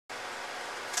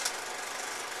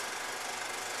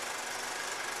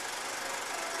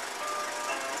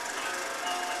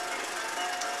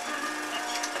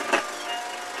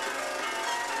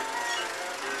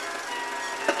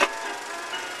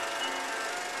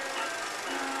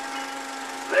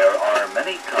There are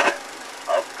many kinds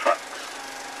of trucks.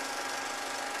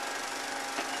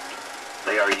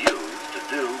 They are used to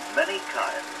do many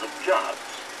kinds of jobs.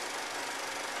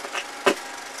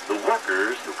 The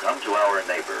workers who come to our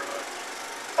neighborhood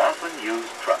often use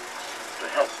trucks to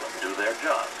help them do their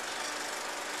jobs.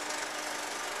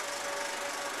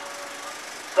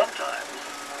 Sometimes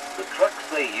the trucks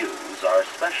they use are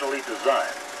specially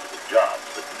designed for the jobs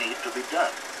that need to be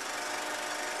done.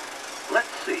 Let's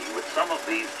see what some of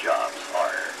these jobs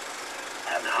are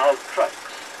and how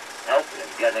trucks help in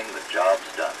getting the jobs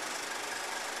done.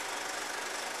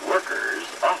 Workers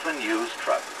often use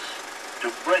trucks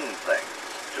to bring things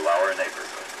to our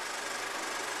neighborhood.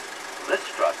 This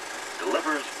truck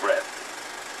delivers bread.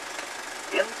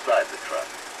 Inside the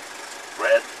truck,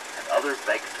 bread and other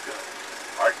baked goods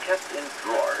are kept in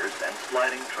drawers and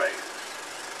sliding trays.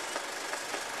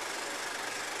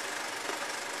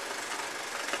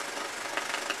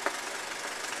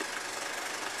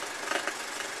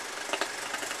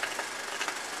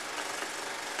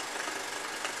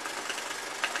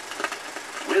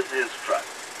 With his truck,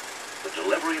 the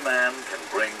delivery man can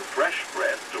bring fresh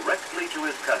bread directly to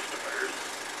his customers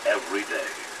every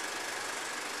day.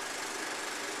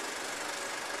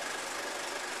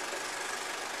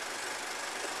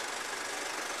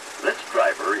 This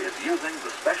driver is using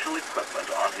the special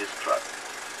equipment on his truck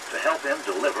to help him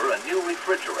deliver a new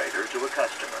refrigerator to a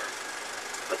customer.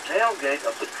 The tailgate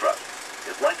of the truck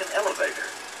is like an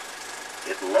elevator.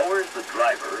 It lowers the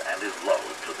driver and his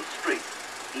load to the street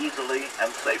easily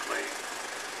and safely.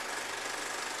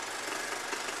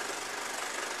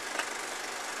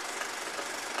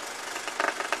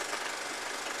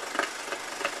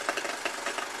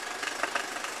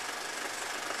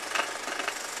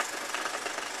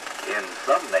 In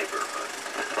some neighborhoods,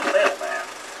 the mailman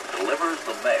delivers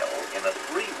the mail in a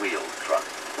three-wheeled truck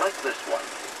like this one.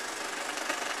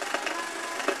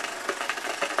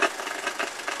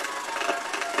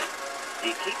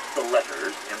 He keeps the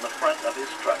letters in the front of his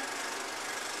truck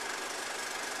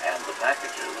and the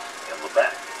packages in the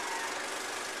back.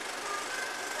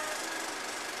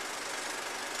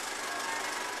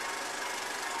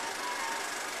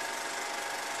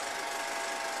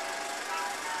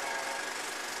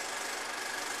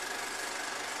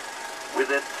 With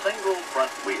its single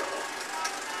front wheel,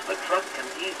 the truck can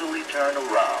easily turn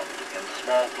around in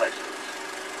small places.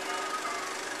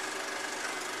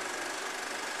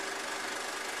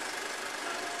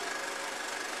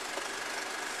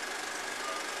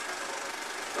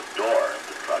 The door of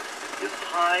the truck is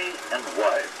high and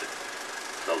wide,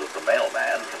 so that the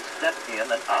mailman can step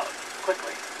in and out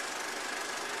quickly.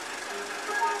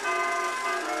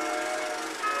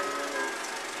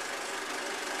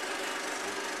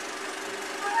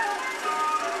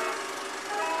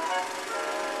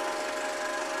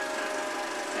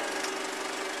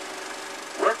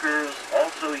 Workers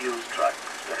also use trucks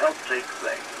to help take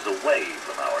things away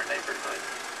from our neighborhood.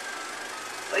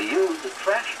 They use a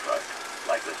trash truck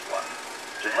like this one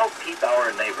to help keep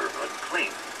our neighborhood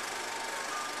clean.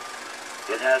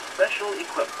 It has special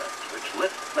equipment which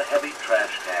lifts the heavy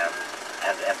trash cans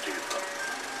and empties them.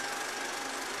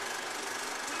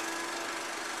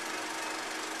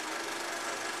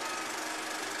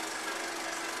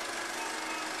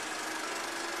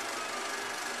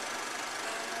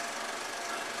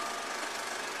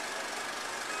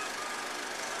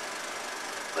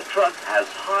 The truck has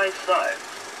high sides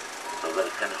so that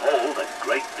it can hold a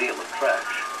great deal of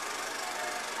trash.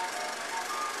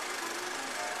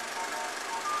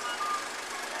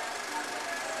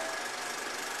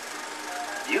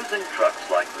 Using trucks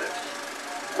like this,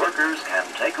 workers can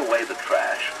take away the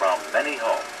trash from many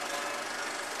homes.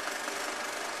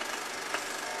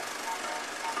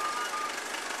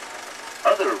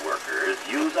 Other workers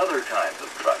use other kinds of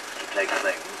trucks to take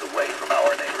things away from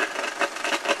our neighborhood.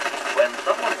 When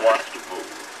someone wants to move,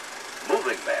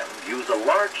 moving men use a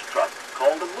large truck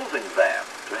called a moving van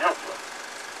to help them.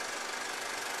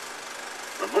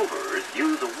 The movers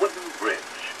use a wooden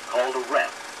bridge called a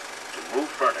ramp to move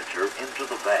furniture into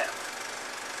the van.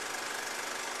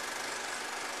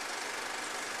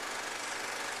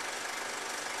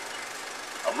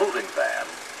 A moving van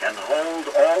can hold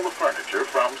all the furniture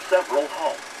from several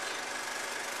homes.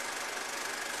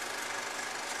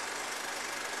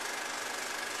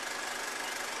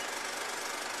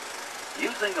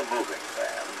 Using a moving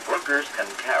van, workers can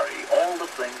carry all the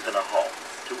things in a home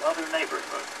to other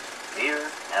neighborhoods, near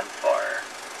and far.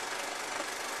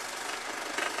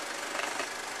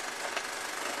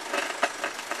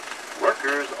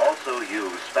 Workers also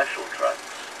use special trucks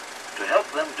to help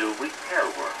them do repair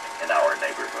work in our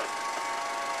neighborhood.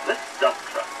 This dump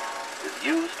truck is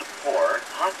used to pour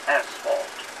hot hot asphalt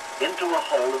into a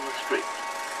hole in the street.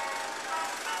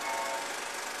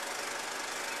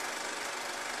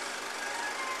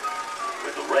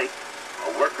 With a rake,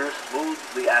 a worker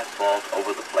smooths the asphalt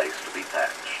over the place to be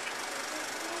patched.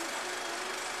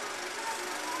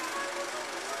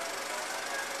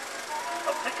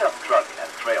 A pickup truck and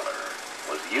trailer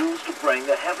was used to bring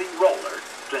a heavy roller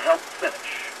to help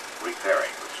finish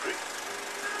repairing the street.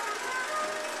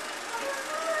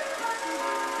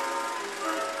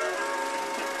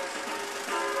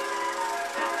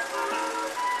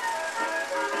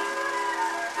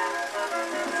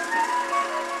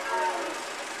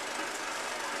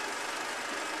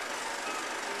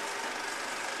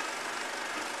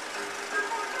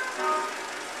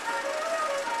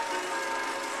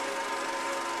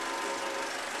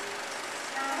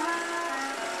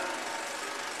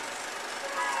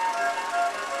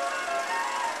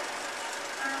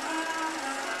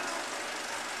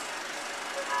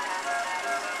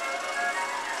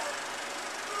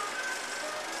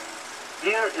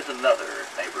 Here is another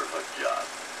neighborhood job.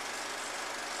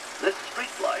 This street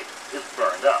light is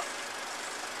burned out.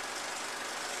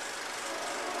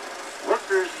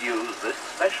 Workers use this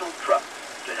special truck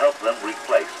to help them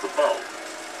replace the bulb.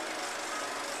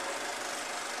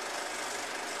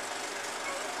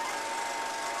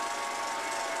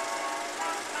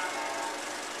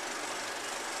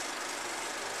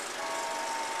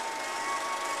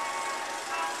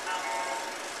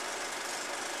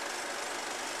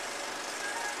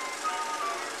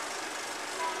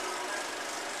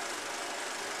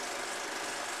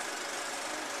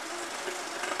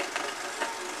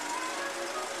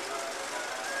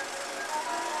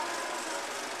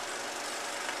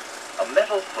 A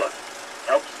metal foot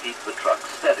helps keep the truck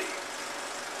steady.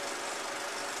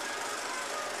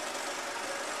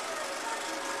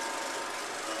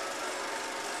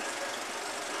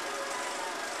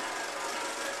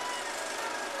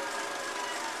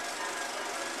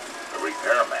 The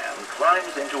repairman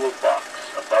climbs into a box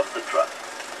above the truck.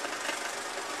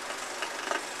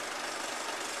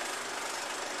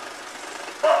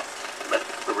 The box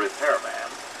lifts the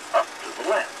repairman up to the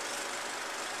lamp.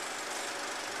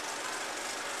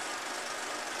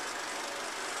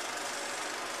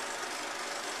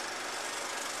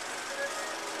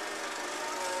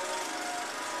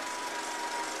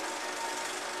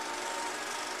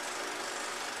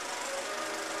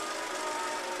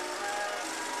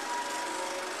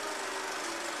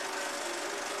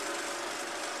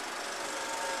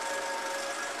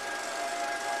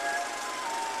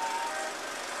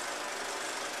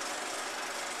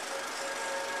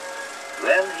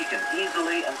 Then he can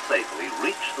easily and safely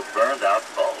reach the burned-out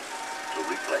bulb to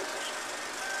replace it.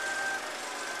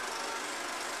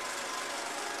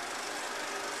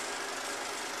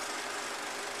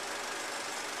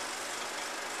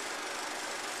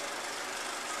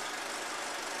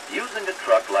 Using a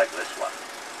truck like this one,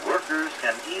 workers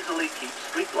can easily keep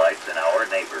streetlights in our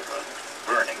neighborhood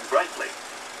burning brightly.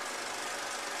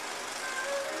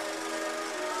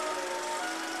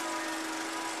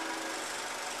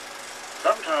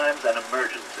 Sometimes an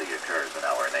emergency occurs in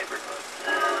our neighborhood.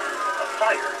 A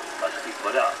fire must be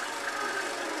put out.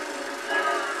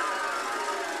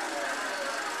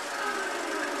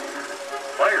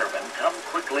 Firemen come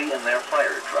quickly in their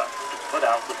fire truck to put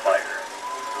out the fire.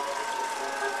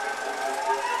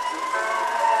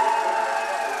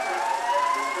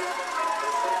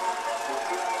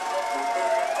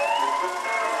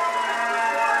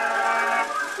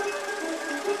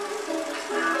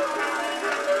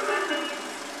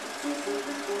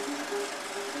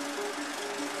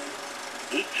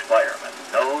 Each fireman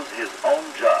knows his own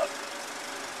job.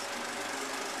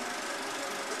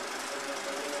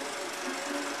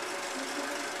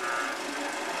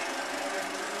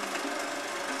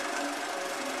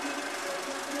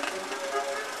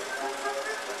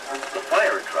 The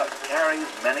fire truck carries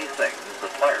many things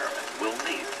the fireman will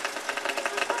need.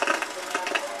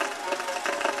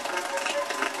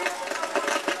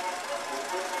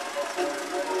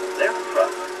 Their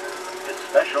truck is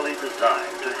specially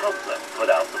designed to help them put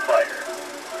out the fire.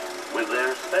 With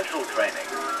their special training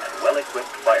and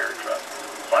well-equipped fire truck,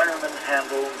 firemen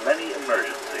handle many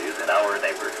emergencies in our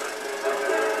neighborhood.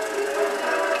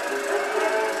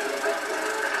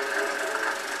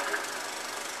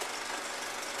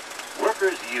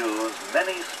 Workers use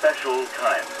many special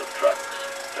kinds of trucks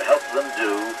to help them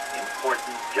do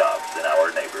important jobs in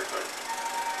our neighborhood.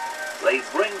 They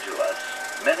bring to us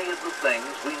many of the things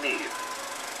we need.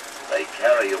 They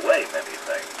carry away many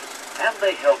things, and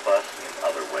they help us in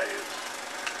other ways.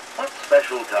 What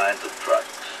special kinds of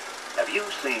trucks have you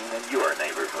seen in your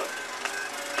neighborhood?